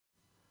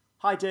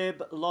Hi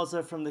Deb,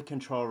 Loza from the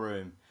control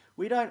room.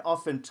 We don't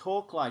often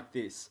talk like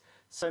this,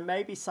 so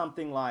maybe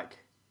something like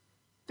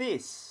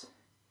this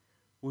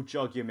will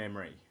jog your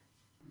memory.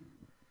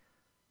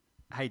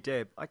 Hey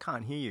Deb, I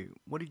can't hear you.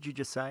 What did you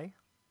just say?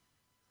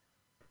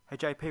 Hey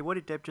JP, what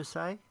did Deb just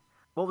say?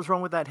 What was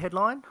wrong with that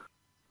headline?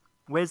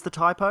 Where's the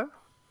typo?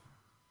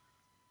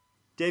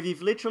 Deb,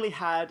 you've literally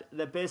had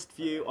the best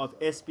view of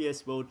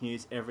SBS World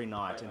News every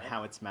night and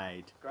how it's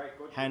made.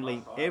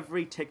 Handling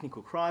every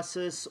technical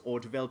crisis or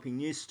developing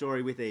news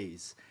story with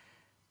ease.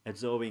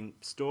 Absorbing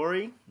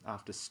story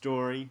after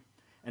story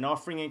and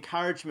offering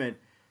encouragement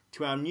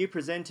to our new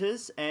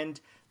presenters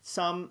and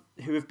some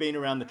who have been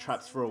around the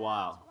traps for a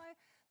while.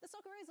 The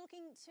Socceroos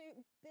looking to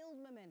build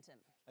momentum.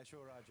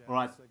 All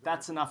right,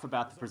 that's enough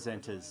about the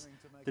presenters.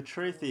 The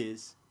truth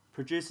is,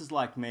 producers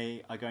like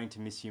me are going to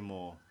miss you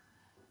more.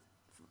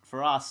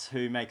 For us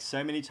who make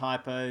so many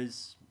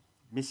typos,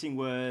 missing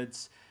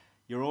words,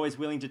 you're always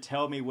willing to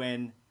tell me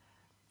when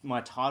my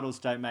titles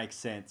don't make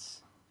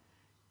sense.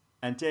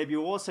 And Deb,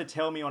 you also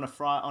tell me on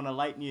a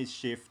late news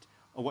shift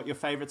or what your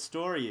favourite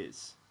story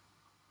is.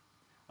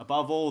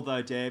 Above all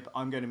though, Deb,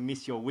 I'm going to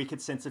miss your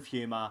wicked sense of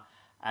humour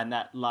and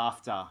that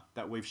laughter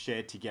that we've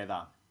shared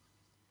together.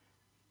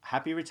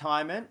 Happy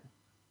retirement.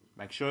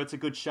 Make sure it's a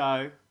good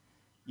show.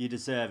 You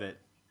deserve it.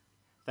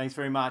 Thanks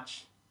very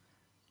much.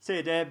 See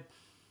you, Deb.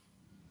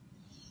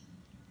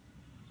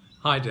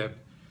 Hi Deb.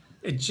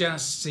 It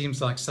just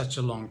seems like such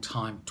a long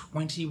time,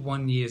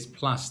 21 years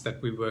plus that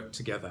we worked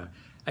together,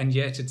 and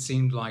yet it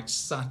seemed like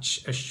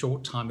such a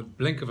short time, a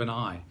blink of an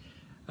eye.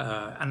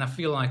 And I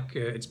feel like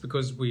it's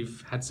because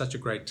we've had such a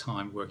great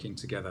time working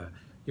together.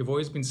 You've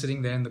always been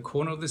sitting there in the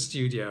corner of the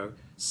studio,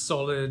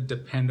 solid,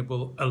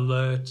 dependable,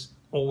 alert,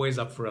 always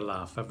up for a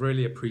laugh. I've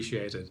really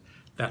appreciated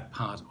that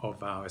part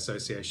of our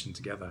association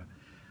together.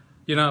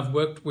 You know, I've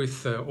worked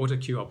with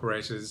autocue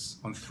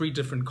operators on 3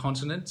 different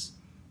continents.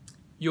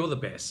 You're the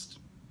best,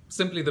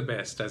 simply the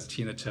best, as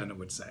Tina Turner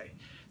would say.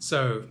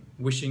 So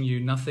wishing you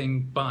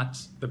nothing but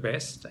the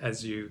best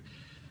as you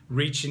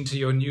reach into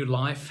your new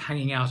life,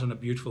 hanging out on a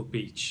beautiful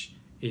beach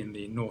in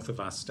the north of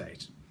our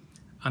state.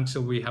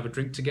 Until we have a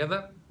drink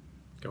together,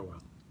 go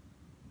well.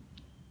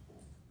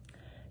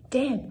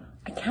 Deb,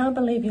 I can't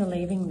believe you're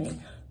leaving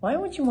me. Why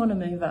would you want to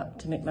move up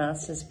to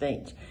McMaster's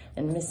Beach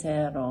and miss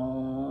out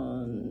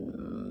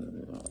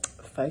on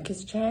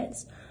focus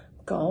chats,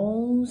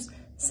 goals,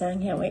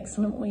 saying how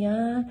excellent we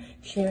are,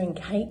 sharing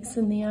cakes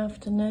in the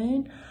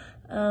afternoon?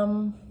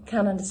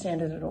 Can't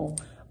understand it at all.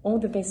 All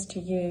the best to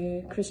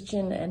you,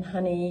 Christian and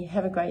Honey.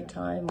 Have a great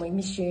time. We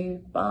miss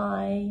you.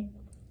 Bye.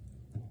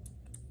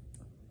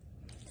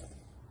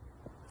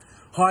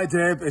 Hi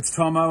Deb, it's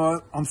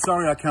Tomo. I'm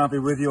sorry I can't be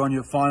with you on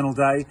your final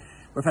day.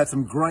 We've had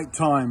some great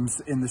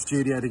times in the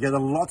studio together,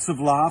 lots of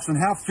laughs, and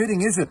how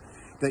fitting is it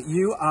that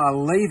you are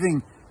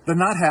leaving the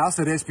Nut House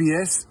at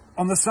SBS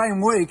on the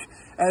same week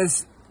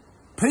as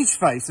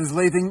Peachface is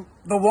leaving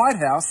the White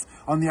House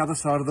on the other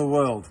side of the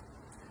world.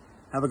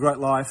 Have a great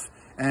life,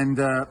 and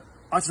I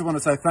just want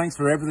to say thanks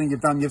for everything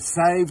you've done. You've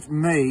saved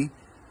me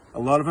a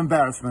lot of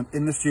embarrassment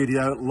in the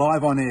studio,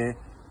 live on air,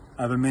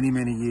 over many,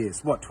 many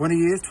years. What, 20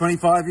 years,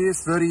 25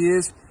 years, 30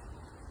 years?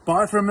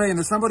 Bye from me, and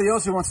there's somebody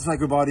else who wants to say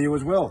goodbye to you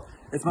as well.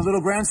 It's my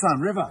little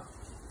grandson, River.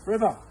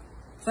 River,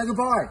 say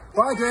goodbye.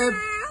 Bye, Deb.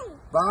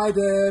 Bye,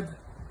 Deb.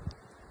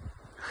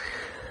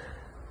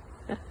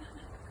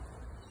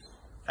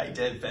 Hey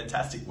Deb,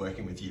 fantastic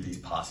working with you these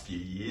past few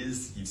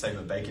years. You've saved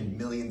my bacon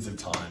millions of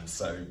times,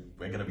 so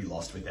we're going to be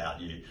lost without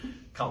you.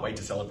 Can't wait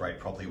to celebrate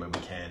properly when we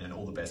can, and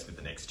all the best with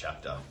the next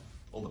chapter.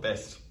 All the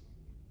best.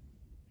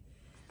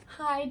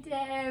 Hi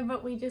Deb,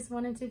 we just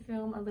wanted to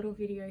film a little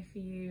video for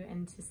you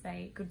and to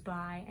say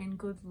goodbye and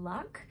good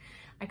luck.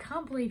 I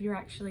can't believe you're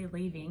actually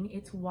leaving.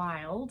 It's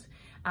wild.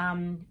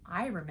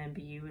 I remember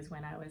you as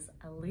when I was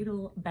a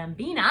little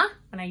bambina,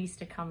 when I used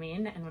to come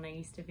in and when I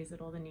used to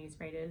visit all the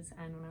newsreaders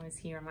and when I was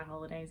here on my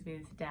holidays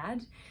with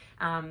Dad.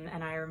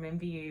 And I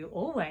remember you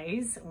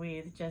always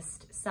with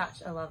just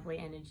such a lovely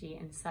energy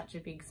and such a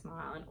big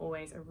smile and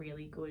always a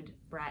really good,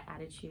 bright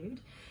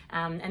attitude.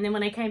 And then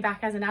when I came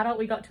back as an adult,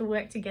 we got to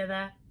work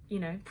together, you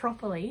know,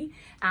 properly.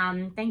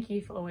 Thank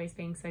you for always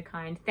being so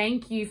kind.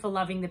 Thank you for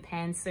loving the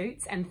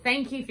pantsuits, and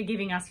thank you for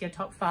giving us your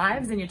top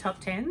 5s and your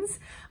top 10s.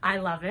 I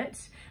love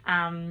it.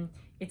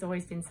 It's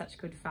always been such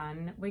good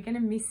fun. We're gonna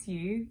miss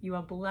you. You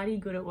are bloody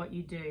good at what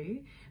you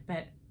do,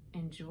 but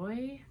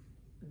enjoy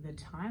the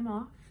time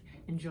off.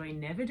 Enjoy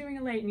never doing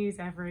a late news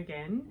ever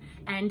again,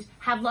 and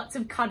have lots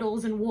of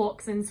cuddles and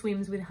walks and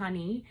swims with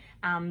Honey,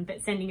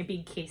 but sending a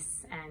big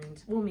kiss,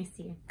 and we'll miss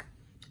you.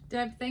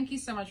 Deb, thank you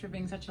so much for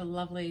being such a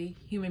lovely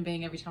human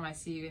being every time I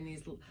see you in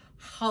these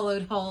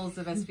hollowed holes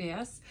of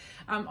SBS.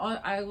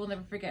 I will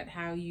never forget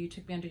how you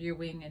took me under your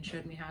wing and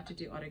showed me how to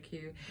do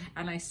autocue.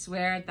 And I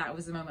swear that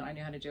was the moment I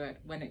knew how to do it,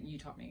 when you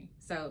taught me.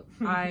 So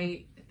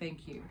I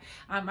thank you.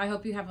 I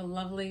hope you have a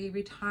lovely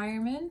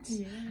retirement.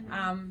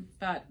 Yeah.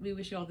 But we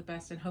wish you all the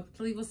best, and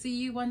hopefully we'll see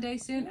you one day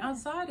soon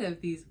outside of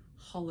these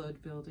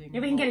hollowed buildings. Yeah,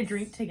 we can get a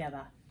drink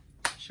together.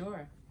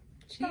 Sure.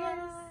 Cheers.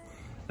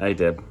 Bye. Hey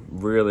Deb,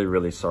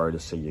 really sorry to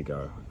see you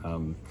go.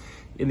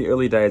 In the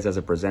early days as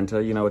a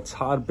presenter, you know, it's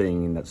hard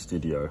being in that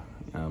studio.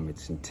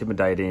 It's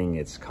intimidating,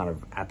 it's kind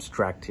of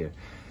abstract. You're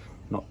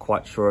not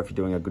quite sure if you're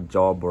doing a good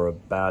job or a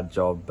bad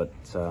job, but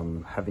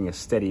having a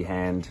steady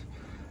hand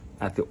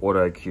at the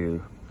auto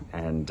cue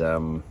and,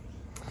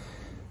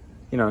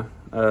 you know,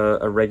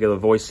 a regular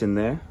voice in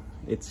there,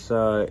 it's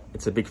a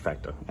big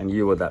factor, and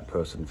you were that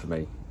person for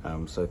me.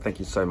 So thank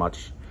you so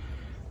much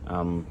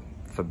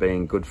for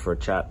being good for a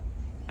chat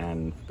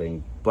and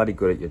being bloody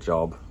good at your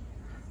job,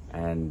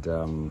 and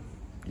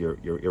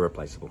you're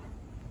irreplaceable.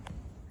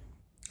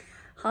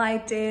 Hi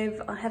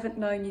Deb, I haven't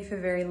known you for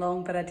very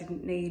long, but I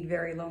didn't need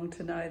very long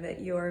to know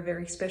that you're a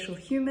very special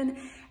human,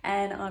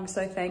 and I'm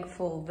so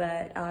thankful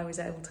that I was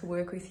able to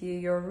work with you.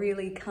 You're a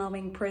really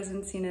calming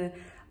presence in a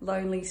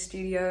lonely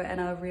studio, and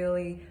I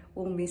really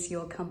will miss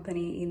your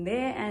company in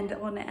there and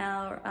on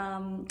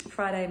our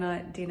Friday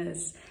night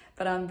dinners.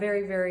 But I'm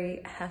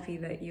very happy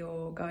that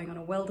you're going on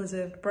a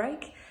well-deserved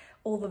break.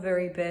 All the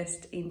very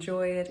best,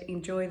 enjoy it,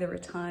 enjoy the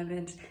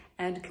retirement,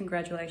 and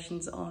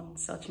congratulations on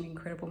such an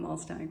incredible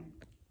milestone.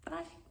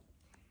 Bye.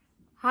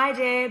 Hi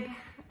Deb,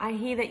 I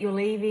hear that you're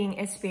leaving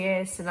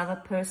SBS. Another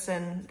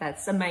person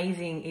that's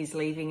amazing is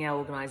leaving our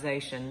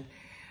organisation.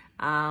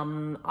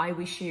 I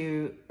wish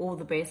you all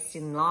the best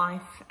in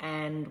life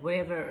and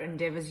whatever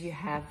endeavours you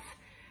have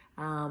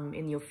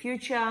in your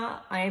future.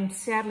 I am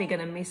sadly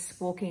going to miss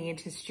walking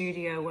into the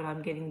studio when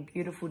I'm getting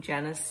beautiful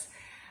Janice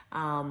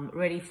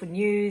ready for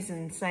news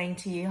and saying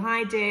to you,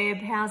 hi Deb,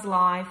 how's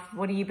life?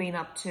 What have you been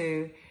up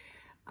to?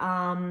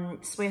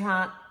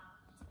 Sweetheart,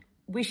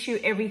 wish you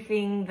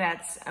everything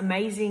that's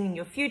amazing in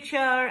your future,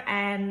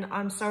 and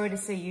I'm sorry to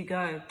see you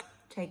go.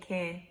 Take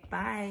care.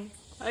 Bye.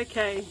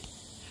 Okay.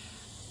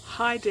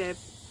 Hi Deb.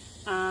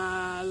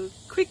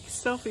 Quick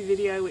selfie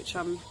video, which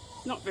I'm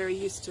not very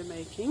used to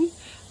making,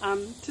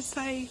 to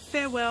say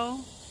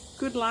farewell,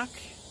 good luck.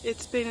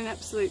 It's been an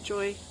absolute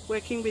joy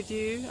working with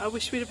you. I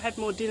wish we'd have had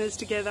more dinners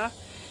together.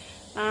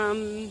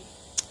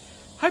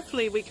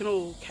 Hopefully we can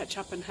all catch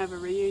up and have a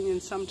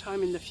reunion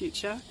sometime in the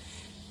future.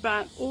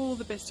 But all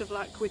the best of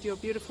luck with your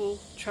beautiful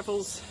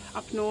travels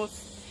up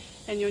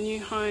north and your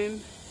new home,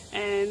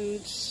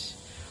 and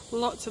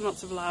lots and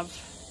lots of love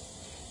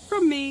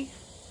from me.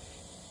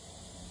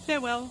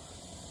 Farewell.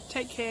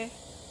 Take care.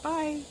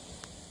 Bye.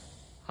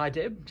 Hi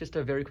Deb, just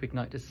a very quick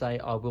note to say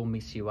I will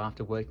miss you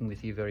after working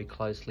with you very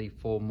closely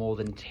for more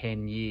than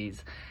 10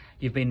 years.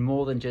 You've been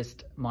more than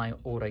just my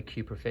auto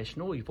cue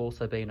professional, you've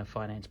also been a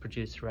finance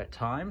producer at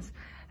times,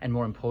 and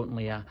more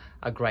importantly a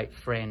great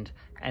friend.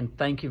 And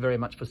thank you very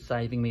much for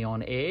saving me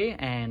on air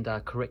and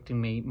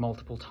correcting me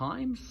multiple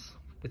times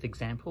with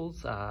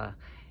examples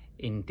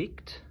in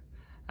Dict,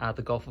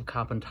 the Gulf of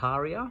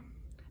Carpentaria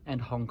and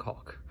Hong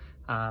Kong.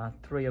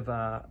 Three of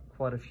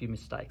quite a few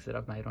mistakes that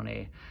I've made on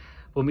air.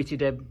 We'll miss you,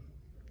 Deb.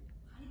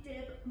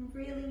 Deb, I'm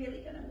really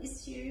going to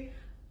miss you,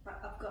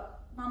 but I've got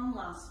one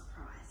last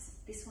surprise.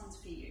 This one's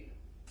for you.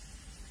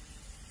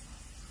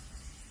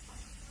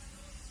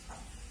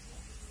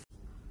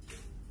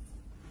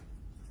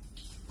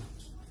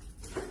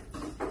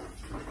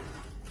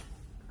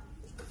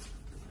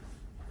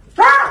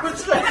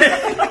 What's that?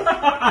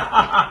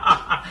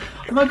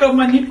 Oh my god,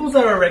 my nipples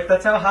are erect,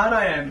 that's how hard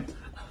I am.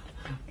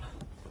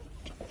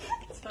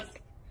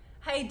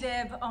 Hey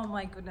Deb, oh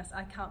my goodness,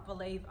 I can't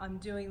believe I'm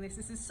doing this.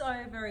 This is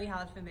so very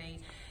hard for me.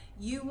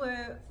 You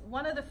were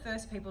one of the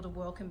first people to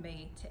welcome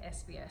me to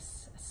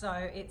SBS, so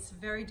it's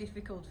very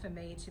difficult for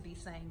me to be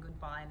saying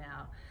goodbye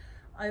now.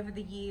 Over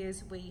the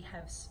years, we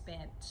have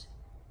spent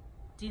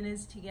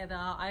dinners together.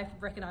 I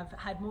reckon I've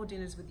had more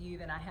dinners with you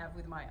than I have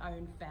with my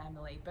own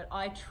family, but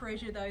I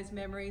treasure those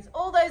memories,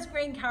 all those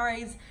green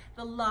curries,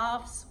 the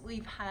laughs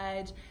we've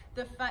had,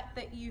 the fact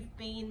that you've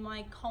been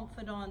my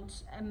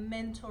confidant and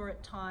mentor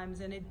at times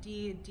and a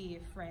dear, dear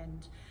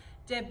friend.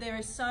 Deb, there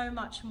is so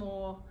much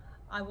more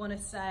I want to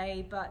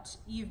say, but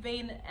you've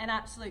been an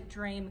absolute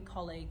dream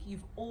colleague.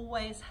 You've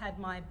always had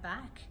my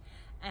back,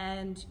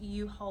 and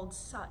you hold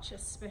such a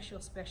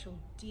special,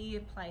 dear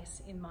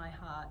place in my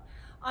heart.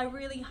 I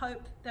really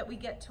hope that we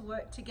get to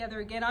work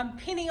together again. I'm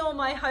pinning all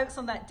my hopes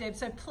on that, Deb,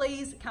 so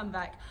please come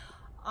back.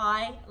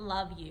 I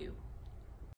love you.